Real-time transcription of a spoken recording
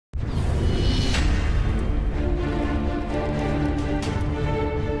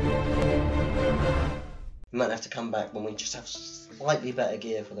We might have to come back when we just have slightly better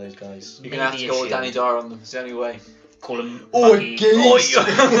gear for those guys. You're gonna have to go with Danny Dyer on them. It's the only way. Call him. Oi, geese!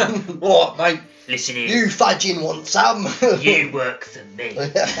 What, mate? Listen here. You fudging want some? You work for me.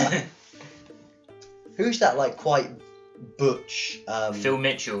 Who's that, like, quite butch? Phil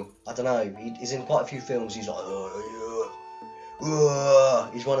Mitchell. I don't know. He's in quite a few films. He's like,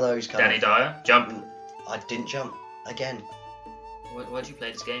 he's one of those kind Danny of. Dyer. Jump. I didn't jump again. Why'd you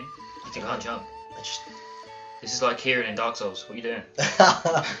play this game? You I can't jump. I just. This is like Kieran in Dark Souls. What are you doing?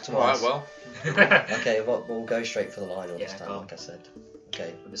 Alright, well. Okay, we'll go straight for the line all this time, like I said.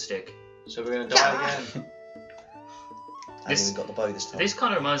 Okay. With the stick. So we're gonna die again. I haven't even got the bow this time. This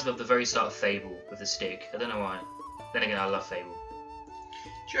kind of reminds me of the very start of Fable with the stick. I don't know why. Then again, I love Fable.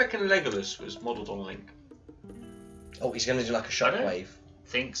 Do you reckon Legolas was modelled on Link? Oh, he's going to do like a shockwave.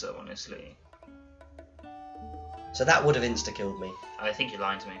 Think so, honestly. So that would have insta-killed me. I think you're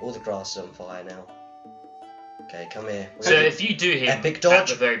lying to me. All the grass is on fire now. Okay, come here. So if you do him Epic dodge. at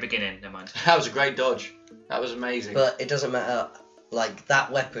the very beginning, never mind. That was a great dodge. That was amazing. But it doesn't matter. Like,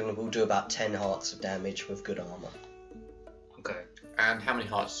 that weapon will do about 10 hearts of damage with good armour. Okay. And how many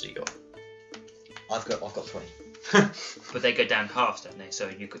hearts has he got? I've got 20. But they go down halves, don't they? So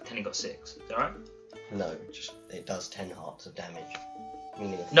you could only got 6. Is that right? No, just it does 10 hearts of damage.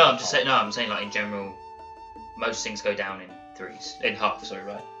 Meaning No, I'm just saying. No, I'm saying like in general, most things go down in threes, in half. Sorry,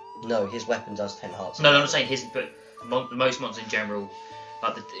 right? No, his weapon does 10 hearts. No, I'm saying his, but most mods in general,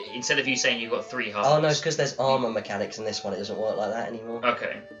 like instead of you saying you got 3 hearts. Oh no, it's because there's armour mechanics in this one. It doesn't work like that anymore.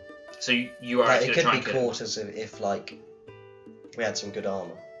 Okay. So you are Like, actually it could trying be to. quarters if like we had some good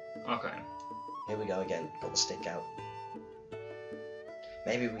armour. Okay. Here we go again. Got the stick out.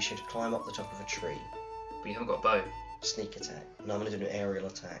 Maybe we should climb up the top of a tree. But you haven't got a bow. Sneak attack. No, I'm going to do an aerial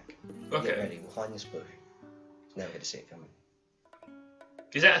attack. Okay. Get ready. We'll hide in this bush. Never going to see it coming.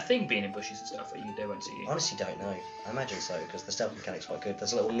 Is that a thing, being in bushes and stuff, that they won't see you? Honestly, don't know. I imagine so, because the stealth mechanic's quite good.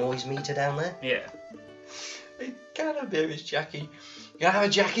 There's a little noise meter down there. Yeah. Can of beer is Jackie. Can I have a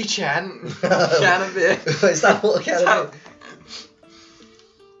Jackie Chan? Can of beer. Is that what a can of beer?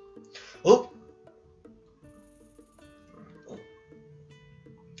 Oh!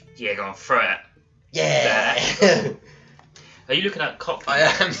 Yeah, go on, throw it. Yeah! Are you looking at cock? I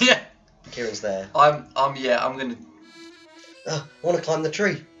am, yeah. Kieran's there. I'm gonna. I want to climb the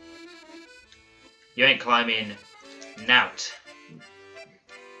tree. You ain't climbing nout. Do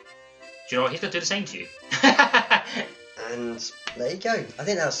you know what? He's gonna do the same to you. And there you go. I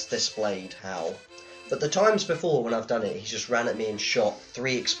think that's displayed how. But the times before when I've done it, he's just ran at me and shot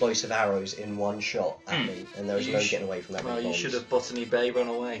 3 explosive arrows in one shot at me, and there was no getting away from that. Well, you should have Botany Bay run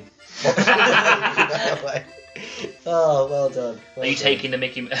away. Oh, well done. Are you taking the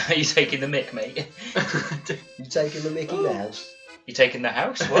Mickey? Are you taking the Mick, mate? You taking the Mickey Mouse? You taking the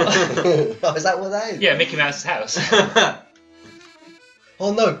house? What? Oh, is that what that is? Yeah, Mickey Mouse's house.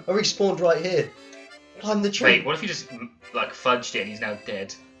 Oh no, I respawned right here. Climb the tree. Wait, what if you just like fudged it and he's now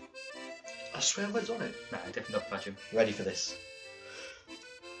dead? I swear I was on it. Nah, definitely not fudge him. Ready for this.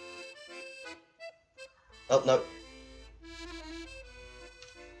 Oh no.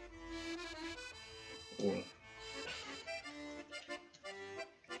 Ooh.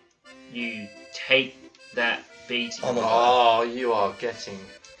 You take that beat. Oh my Oh, you are getting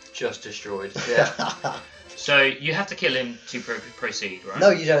just destroyed. Yeah. So you have to kill him to proceed, right? No,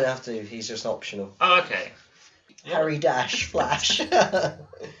 you don't have to. He's just optional. Oh, okay. Harry Dash, Flash.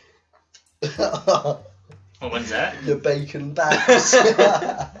 Well, when's that? The bacon bats.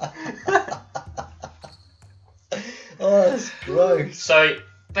 Oh, that's gross. So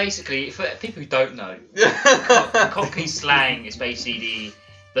basically, for people who don't know, Cockney slang is basically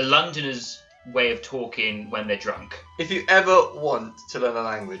the Londoners' way of talking when they're drunk. If you ever want to learn a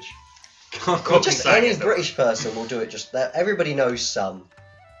language, Cockney Just slang any is the- British person will do it. Just that everybody knows some.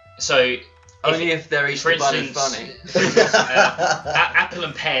 So only if they're for Easter Bunny instance, funny. apple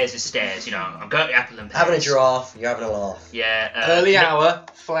and pears is stairs. You know, I'm going to apple and pears. Having a giraffe, you're having a laugh. Yeah. Early hour,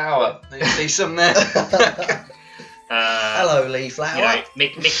 flower. You see some there? Hello, Lee Flower. You know,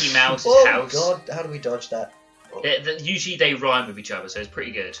 Mickey Mouse's Oh house. God, how do we dodge that? Usually they rhyme with each other, so it's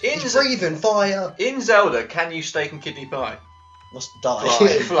pretty good. He's breathing fire. In Zelda, can you steak and kidney pie? Must die.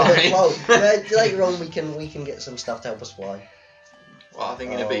 Fly. Well, later on we can get some stuff to help us fly. Well, I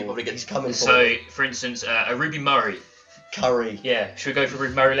think in a bit you probably get He's coming. So, for instance, a Ruby Murray. Curry. Yeah, should we go for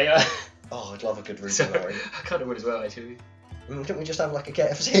Ruby Murray later? Oh, I'd love a good Ruby So, Murray. I kind of would as well, actually. Couldn't we just have like a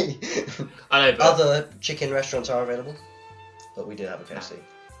KFC? I know, but Other chicken restaurants are available, but we did have a KFC.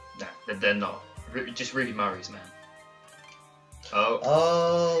 no, they're not. Just Ruby Murray's, man. Oh,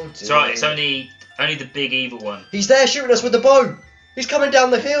 Oh, dear. it's alright. It's only the big evil one. He's there shooting us with the bow. He's coming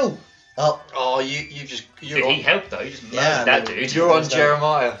down the hill. Oh, Oh, you're Did he help though? You just murdered Yeah, I that mean, dude. You're on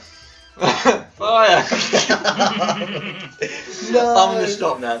Jeremiah. Fire! no. I'm gonna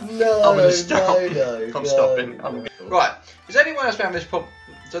stop now. No, I'm gonna stop. No, I'm stopping. Right. Has anyone else found this problem?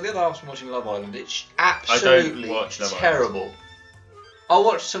 So the other half's been watching Love Island. It's absolutely watch Love Island. terrible. I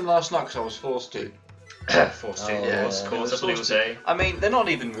watched some last night because I was forced to. Forced to, Oh, of yeah. course, that's what people say. I mean, they're not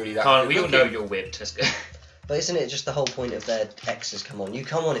even really that Can't good we all know looking. you're whipped? Let's go. But isn't it just the whole point of their exes come on? You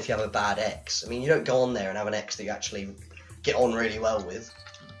come on if you have a bad ex. I mean, you don't go on there and have an ex that you actually get on really well with.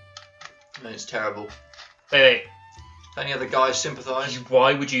 And it's terrible. Wait. Any other guys sympathise?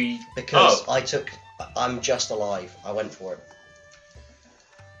 Why would you? Because Oh. I'm just alive. I went for it.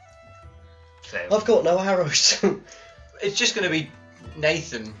 Fail. I've got no arrows. It's just going to be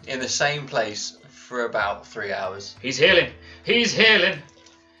Nathan in the same place for about 3 hours. He's healing. He's healing.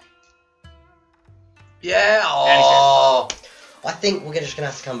 Yeah. Oh. I think we're just gonna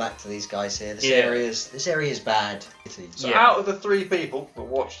have to come back to these guys here. This Yeah. area is bad. So Yeah. out of the 3 people that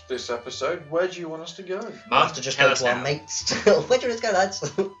watched this episode, where do you want us to go? We'll Mark, have to just tell go us to our now. mates. Where do we go, lads?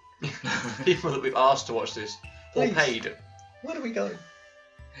 People that we've asked to watch this or Please. paid. Where do we go?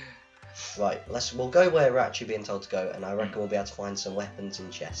 Right, we'll go where we're actually being told to go, and I reckon we'll be able to find some weapons in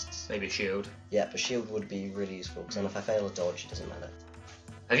chests. Maybe a shield. Yeah, but shield would be really useful, because then if I fail a dodge, it doesn't matter.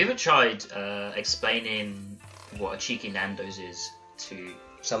 Have you ever tried explaining what a cheeky Nandos is to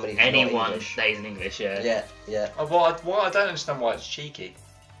Somebody who's not anyone English. that isn't English? Yeah. Yeah. Well, I don't understand why it's cheeky.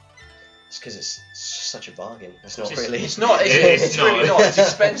 It's because it's just such a bargain. It's not Just- really. It's not. It's It's really not. not. It's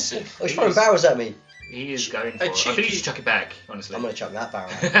expensive. Oh, he's throwing barrels at me. He is going A for it. I think cheeky- you should chuck it back, honestly. I'm gonna chuck that barrel.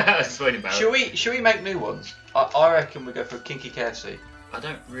 It's throwing it back. Should we make new ones? I reckon we go for a kinky KFC. I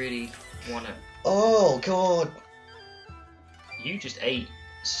don't really want to. Oh god. You just ate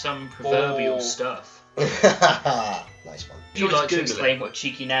some proverbial Oh. stuff. Nice one. Would you Let's like to Google explain what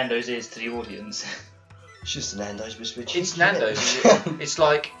cheeky Nandos is to the audience? It's just Nando's with It's cheese. Nando's. It's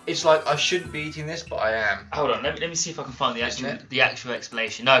like I shouldn't be eating this, but I am. Hold on, let me see if I can find the Isn't actual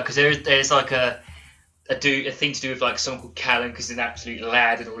explanation. No, because there's like a thing to do with like someone called Callum because he's an absolute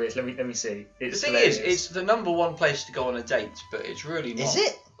lad and all this. Let me see. The It's thing hilarious. is, it's the #1 place to go on a date, but it's really not. Is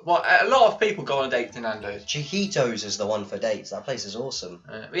it? Well, a lot of people go on a date to Nando's. Chiquitos is the one for dates. That place is awesome.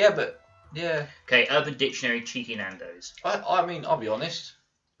 Yeah. Okay, Urban Dictionary cheeky Nandos. I mean, I'll be honest.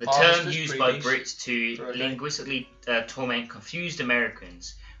 The Honest term as used by previes. Brits to For a date. linguistically torment confused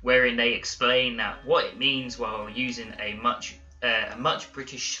Americans, wherein they explain that what it means while using a much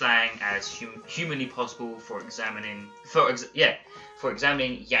British slang as humanly possible for examining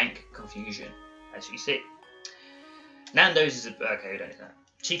Yank confusion, as you see. Nando's is okay. We don't need that.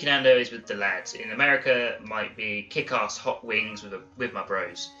 Cheeky Nando's with the lads in America might be kick-ass hot wings with my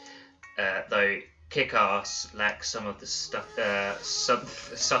bros, though kick-ass lacks some of the stuff. Subtle.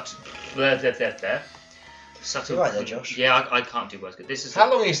 You right there, Josh? Yeah, I can't do words good. This is How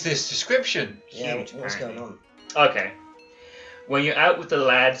long is this description? Yeah, huge, what's going apparently. on? Okay. When you're out with the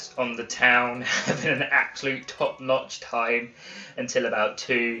lads on the town having an absolute top-notch time until about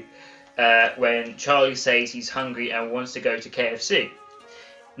 2, when Charlie says he's hungry and wants to go to KFC.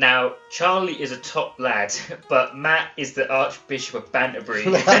 Now, Charlie is a top lad, but Matt is the Archbishop of Banterbury.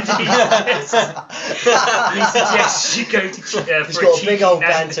 And he suggests you go to He's for got a cheeky big old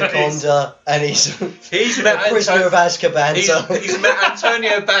Nando's. banter and he's He's a met prisoner of Azkaban. He's met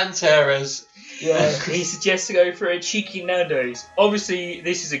Antonio Banderas. Yeah. He suggests to go for a cheeky Nando's. Obviously,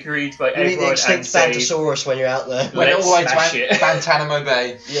 this is agreed by You meet the everyone and extinct say, Bantosaurus when you're out there. Went Let's all the way to smash it. Guantanamo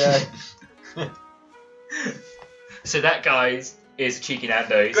Bay. Yeah. so that, guys, is a cheeky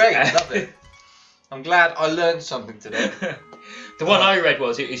Nando's. Great, love it. I'm glad I learned something today. The one I read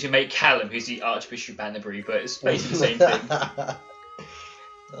was it was your mate Callum, who's the Archbishop of Banterbury, but it's basically the same thing.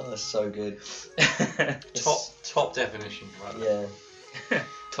 Oh, that's so good. Top definition. Right. Yeah.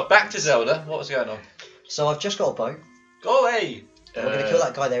 Back to Zelda. What was going on? So I've just got a bow. Go away. We're going to kill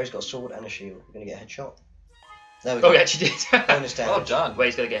that guy there. He's got a sword and a shield. We're going to get a headshot. There we go. Oh, he actually did. Bonus Well damage. done. Wait,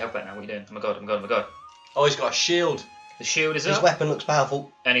 he's got to get help back now. What are you doing? Oh my god, oh my god, oh my god. Oh, he's got a shield. The shield is His up, weapon looks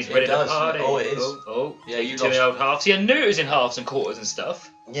powerful. and he's It ready to does. party. Oh, it is. Oh, Yeah, you two in lost. old halves. See, I knew it was in halves and quarters and stuff.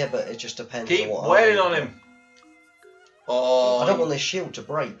 Yeah, but it just depends Keep on what wailing on him. Oh, I don't want this shield to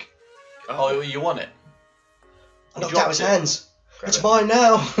break. Oh, you want it? I He knocked dropped out his it. hands. Grab It's it. mine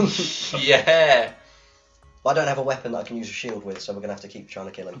now. Yeah. But I don't have a weapon that I can use a shield with, so we're going to have to keep trying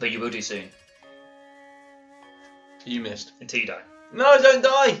to kill him. But you will do soon, You missed. until you die. No, don't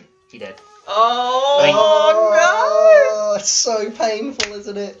die. He dead. Oh, It's so painful,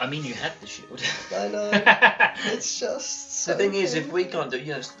 isn't it? I mean, you had the shield. I know. It's just so no. The thing is, if painful. we can't do,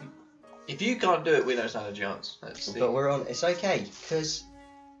 if you can't do it, we don't stand a chance. That's the But we're on. It's okay, because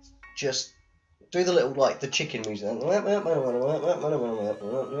just do the little like the chicken music. I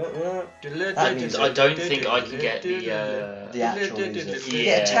don't think I can get The actual music. Yeah.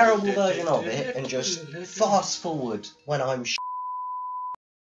 Get a terrible version of it and just fast forward when I'm.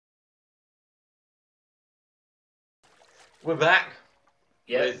 We're back.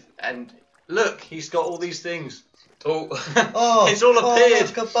 Yeah. And look, he's got all these things. Oh. Oh, It's all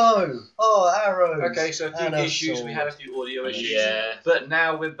appeared. Look, a bow. Oh, arrows. Okay, so a few and a issues. sword. We had a few audio issues. Yeah. But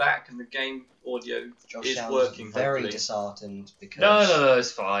now we're back and the game audio Josh is sounds working. very hopefully. disheartened because No,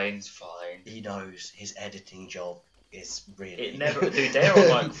 it's fine. It's fine. he knows his editing job is really. It never. Dude, they're all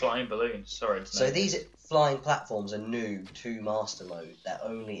like flying balloons. Sorry. So these flying platforms are new to Master Mode. They're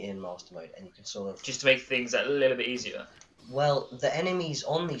only in Master Mode, and you can sort of. Just to make things a little bit easier. Well, the enemies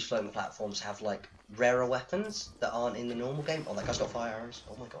on these floating platforms have like rarer weapons that aren't in the normal game. Oh, that guy's got fire arrows.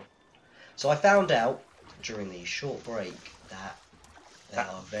 Oh my god. So I found out during the short break that they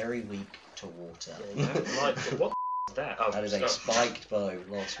are very weak to water. Like, what is that? Oh, That is a spiked bow.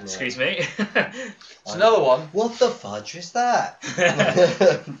 Lost more. Excuse me. It's another one. What the fudge is that?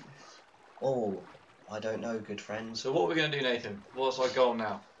 Oh, I don't know, good friends. So what are we going to do, Nathan? What's our goal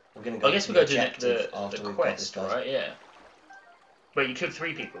now? We're gonna go. I guess to we're the going to objective do after the we've got this quest, guy. right? Yeah. But you killed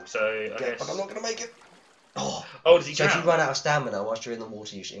 3 people, so I Yeah, guess. but I'm not gonna make it. Oh, Oh, does he so if drown? you run out of stamina whilst you're in the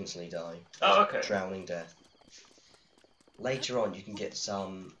water, you should instantly die. Oh, okay. Drowning death. Later on, you can get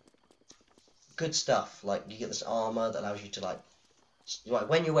some good stuff. Like you get this armor that allows you to like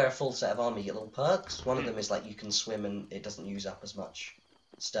when you wear a full set of armor, you get little perks. One of them is like you can swim and it doesn't use up as much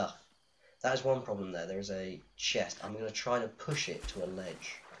stuff. That is one problem there. There is a chest. I'm gonna try to push it to a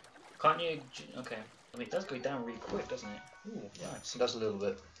ledge. Can't you? Okay. I mean, it does go down really quick, doesn't it? Ooh, Yeah. nice. It does a little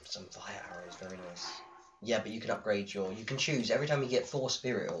bit. Some fire arrows, very nice. Yeah, but you can upgrade your. You can choose every time you get 4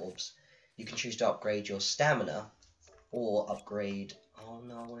 spirit orbs. You can choose to upgrade your stamina, or upgrade. Oh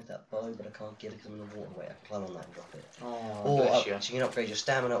no, I wanted that bow, but I can't get it because I'm in the water. Wait, I can climb on that and drop it. Oh, Or bless you. so you can upgrade your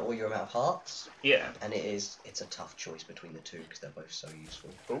stamina or your amount of hearts, Yeah. and it's a tough choice between the two because they're both so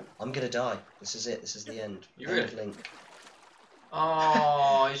useful. Oh. I'm gonna die. This is it. This is the end. You End really? Link.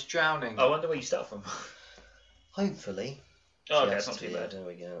 Oh, he's drowning. I wonder where you start from. Hopefully. Oh, okay, Just that's not too here, bad. There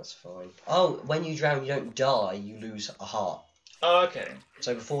we go. That's fine. Oh, when you drown, you don't die. You lose a heart. Oh, okay.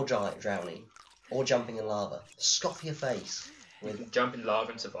 So before drowning, or jumping in lava, scoff your face You with. can jump in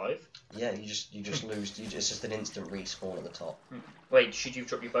lava and survive. Yeah, you just lose. It's just an instant respawn at the top. Wait, should you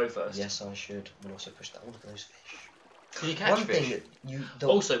drop your bow first? Yes, I should. And also push that. All of those fish. Can you catch One fish? thing that you. The,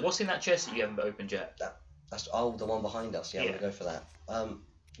 Also, what's in that chest that you haven't opened yet? That's the one behind us. Yeah, I'm Yeah. gonna go for that.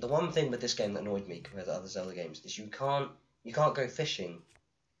 The one thing with this game that annoyed me compared to other Zelda games is you can't go fishing.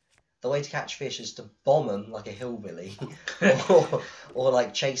 The way to catch fish is to bomb them like a hillbilly, or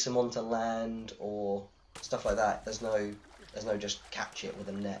like chase them onto land or stuff like that. There's no just catch it with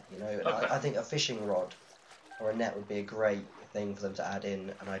a net, you know. And Okay. I think a fishing rod or a net would be a great thing for them to add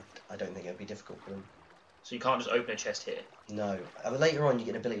in, and I don't think it would be difficult for them. So you can't just open a chest here. No. Later on, you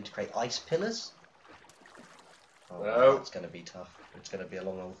get an ability to create ice pillars. Oh, Well. that's going to be tough. It's going to be a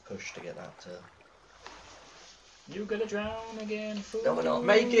long old push to get that to. You're gonna drown again, fool. No, we're not.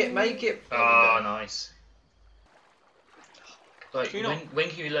 Make it. Oh, nice. Like, Can you not- when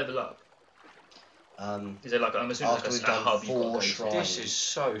can you level up? Is it like, I'm assuming like After a we've done hub you've got 4 to go to? shrines. This is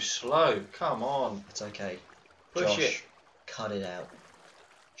so slow. Come on. It's okay. Push Josh, it. cut it out.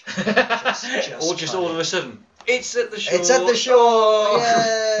 Or just cut all it. of a sudden, it's at the shore. It's at the shore!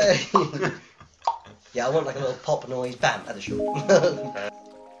 Yay! Yeah, I want like a little pop noise. Bam! At the shore.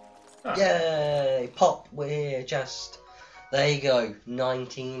 Ah. Yay! Pop! We're just. There you go.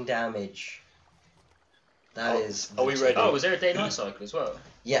 19 damage. That is. are we the ready? Oh, was there a day-night cycle as well?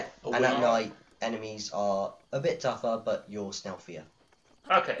 Yeah, Oh, and we at are. night, enemies are a bit tougher, but you're stealthier.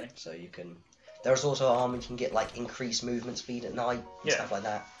 Okay. So you can. There's also armor you can get, like increased movement speed at night and Yeah. stuff like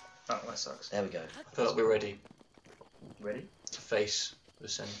that. Oh, that sucks. There we go. I feel like we're ready Ready? to face the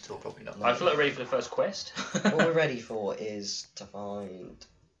Centaur. Probably not. I feel like we're ready for the first quest. What we're ready for is to find.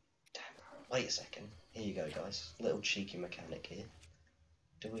 Damn. Wait a second. Here you go, guys. Little cheeky mechanic here.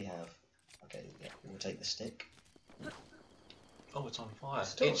 Do we have? Okay, yeah. We'll take the stick. Oh, it's on fire.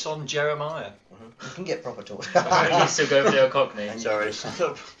 Still. It's on Jeremiah. You can get proper torch. You still go for the Cockney. And- Sorry.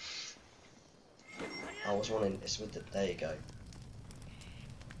 I was wanting. It's with the. There you go.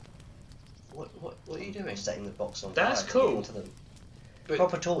 What are you doing? Setting the box on That's fire. to get cool. into them. But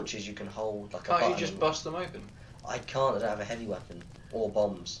Proper torches you can hold like a can't button. you just bust them open? I can't. I don't have a heavy weapon or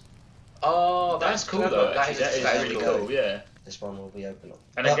bombs. Oh, That's cool clever. though, actually. That is clever. really There we cool, yeah. This one will be open.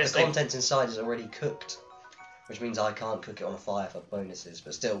 And I But guess the they- contents inside is already cooked which means I can't cook it on a fire for bonuses.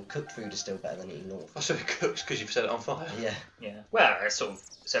 But still, cooked food is still better than eating normal food. Oh, so it cooks because you've set it on fire. Yeah. Yeah. Well, it's sort of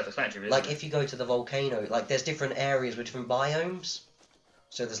self-explanatory, isn't Like it? if you go to the volcano, like there's different areas with different biomes.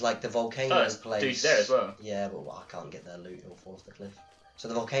 So there's like the volcano Oh, there's place. dudes there as well. Yeah, but I can't get their loot or fall off the cliff. So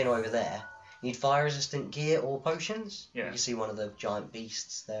the volcano over there, you need fire-resistant gear or potions. Yeah. You can see one of the giant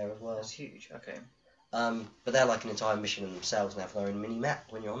beasts there as well. That's huge. Okay. But they're like an entire mission in themselves and have their own mini-map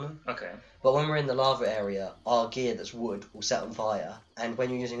when you're on them. Okay. But when we're in the lava area, our gear that's wood will set on fire, and when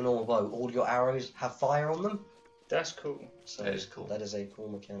you're using a normal bow, all your arrows have fire on them. That's cool. So That is cool. That is a cool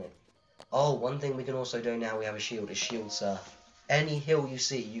mechanic. Oh, one thing we can also do now we have a shield is shield surf. Any hill you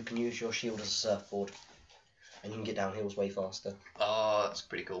see, you can use your shield as a surfboard, and you can get down hills way faster. Oh, that's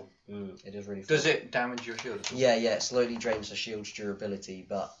pretty cool. It is really fun. Does it damage your shield at all? Yeah, it slowly drains the shield's durability,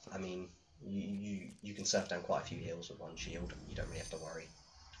 but I mean, you can surf down quite a few hills with one shield. You don't really have to worry.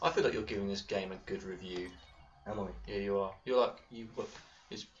 I feel like you're giving this game a good review. Am I? Yeah, you are. You're like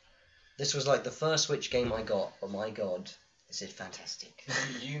This was like the first Switch game I got, but my god, is it fantastic.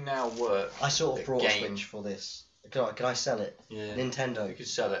 you now work. I sort of the brought a game. Switch for this. Can I sell it? Yeah. Nintendo, You could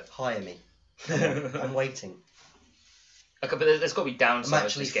sell it. hire me. Come on, I'm waiting. Okay, but there's got to be downsides. I'm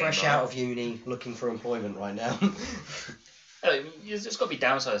actually to this game, fresh right? out of uni, looking for employment right now. There's got to be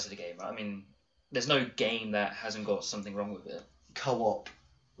downsides to the game, right? I mean, there's no game that hasn't got something wrong with it. Co-op.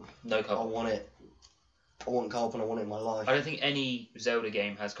 No I co-op. want it. I want co-op and I want it in my life. I don't think any Zelda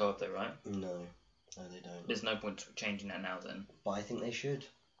game has co-op though, right? No, they don't. There's no point changing that now then. But I think they should.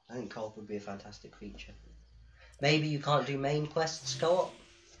 I think co-op would be a fantastic feature. Maybe you can't do main quests co-op.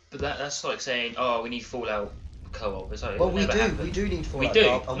 But that's like saying, oh, we need Fallout co-op. It's like, Well, it'll we never do. happen. We do need Fallout do.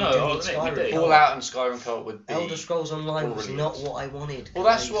 co-op, and No, we do I'll need admit, we Skyrim do. co-op. Fallout and Skyrim co-op would be. Elder Scrolls Online was brilliant. not what I wanted. Well,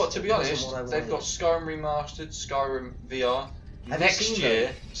 that's guys. what. To be It wasn't honest, what I they've got wanted. Skyrim remastered, Skyrim VR. Have you Next seen year,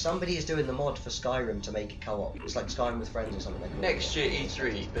 them? Somebody is doing the mod for Skyrim to make it co-op. It's like Skyrim with friends or something. They call next it. year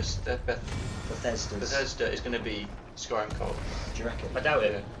E3, Bethesda's. Bethesda is going to be Skyrim co-op. Do you reckon? I doubt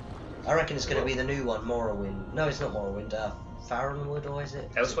it. I reckon it's going to be the new one, Morrowind. No, it's not Morrowind. Farronwood, or is it?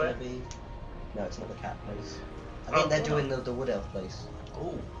 Is it Elsewhere? gonna be... No, it's not the cat place. I Oh, think they're why doing the Wood Elf place.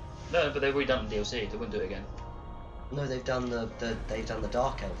 Oh. No, but they've already done the DLC. They wouldn't do it again. No, they've done the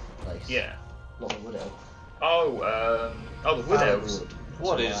Dark Elf place. Yeah. Not the Wood Elf. Oh, the Wood Elves. Farronwood.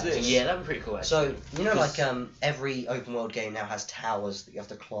 What That's is I this? Yeah, that'd be pretty cool. Actually. So you know, like Because- every open world game now has towers that you have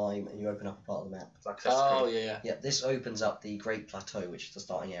to climb, and you open up a part of the map. It's like Assassin's Oh Creed. yeah. Yeah, this opens up the Great Plateau, which is the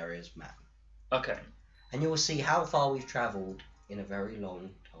starting area's map, Okay. and you will see how far we've travelled in a very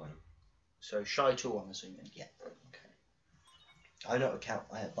long time. So Shy 2, I'm assuming. Yeah. Okay. I know a count.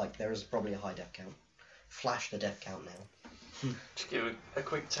 There is probably a high death count. Flash the death count now. Just give a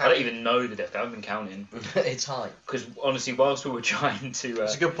quick I don't tap. even know the death. I haven't been counting. It's high. Because honestly, whilst we were trying to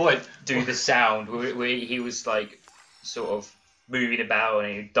That's a good point. do the sound, he was like sort of moving about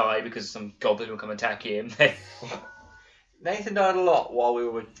and he'd die because some goblin would come attack him. Nathan died a lot while we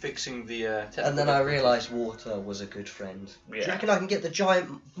were fixing the. And then I realised water was a good friend. Do you Yeah. reckon I can get the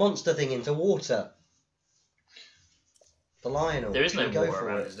giant monster thing into water? The Lionel. There is Should no we go water for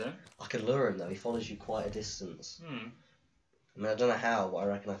around, it? is there? I could lure him though. He follows you quite a distance. I mean, I don't know how, but I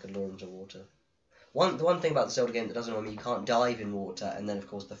reckon I could lure him to water. The one thing about the Zelda game that doesn't annoy me, you can't dive in water, and then of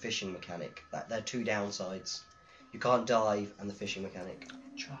course the fishing mechanic. There are two downsides. You can't dive, and the fishing mechanic.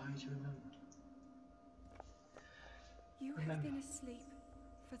 Try to remember. You have been asleep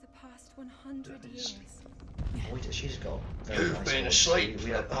for the past 100 years. She's got very You've nice been voice. asleep We for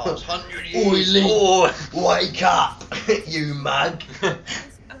the don't- past 100 Oi, years. Lee. Oh. Wake up, you mug! This world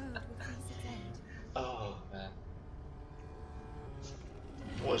will face its end. Oh man.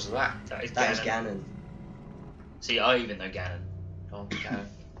 What is that? That is That is Ganon. Ganon. See, I even know Ganon. Oh, Ganon.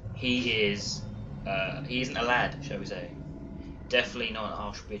 He is. He isn't a lad, shall we say? Definitely not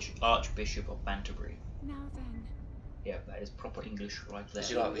an Archbishop of Banterbury. Now then, Yeah, that is proper English right there. Is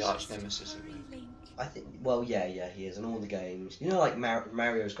he like the arch nemesis of hurry, it? Link. I think. Well, yeah, he is in all the games. You know, like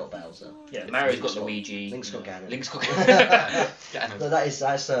Mario's got Bowser. Yeah, Mario's Link's got got- Luigi. Link's got Ganon. Link's got Ganon. No,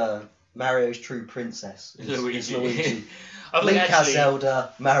 that's Mario's true princess. It's Luigi. Luigi. I think Link has actually,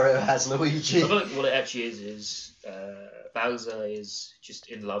 Zelda. Mario has Luigi. I think what it actually is Bowser is just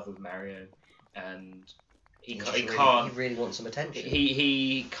in love with Mario, and he can't. He really wants some attention.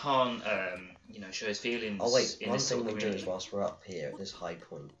 He can't show his feelings. Oh wait, in one this thing sort we of do is community. whilst we're up here at this high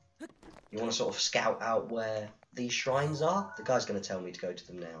point, you want to sort of scout out where these shrines are. The guy's going to tell me to go to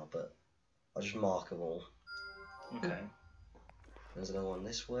them now, but I'll just mark them all. Okay. There's another one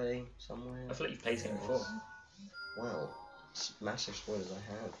this way somewhere. I feel like you've played this game before. Well, it's massive spoilers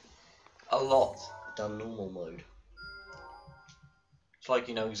I have. A lot. Done normal mode. It's like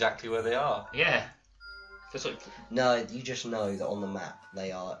you know exactly where they are. Yeah. Just like, No, you just know that on the map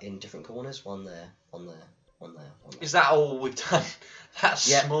they are in different corners. One there, one there, one there, one there. Is that all we've done? That's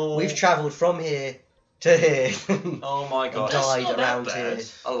Yeah, small. we've travelled from here to here. Oh my and god. That's died not that around bad. here.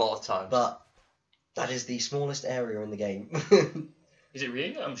 A lot of times. But that is the smallest area in the game. is it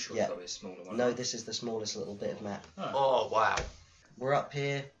really? I'm sure Yeah. it's probably a smaller one. No, this is the smallest little bit of map. Oh wow. We're up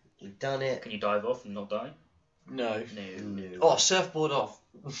here. We've done it. Can you dive off and not die? No. No. No. Oh, surfboard off.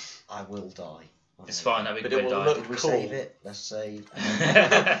 I will die. It's fine, that'd be But a it good will dive. look Did we cool. save it? Let's save.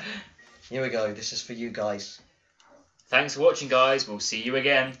 Here we go. This is for you guys. Thanks for watching, guys. We'll see you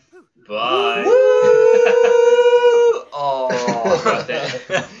again. Bye. Oh. Worth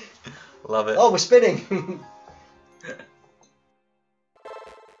it. Love it. Oh, we're spinning.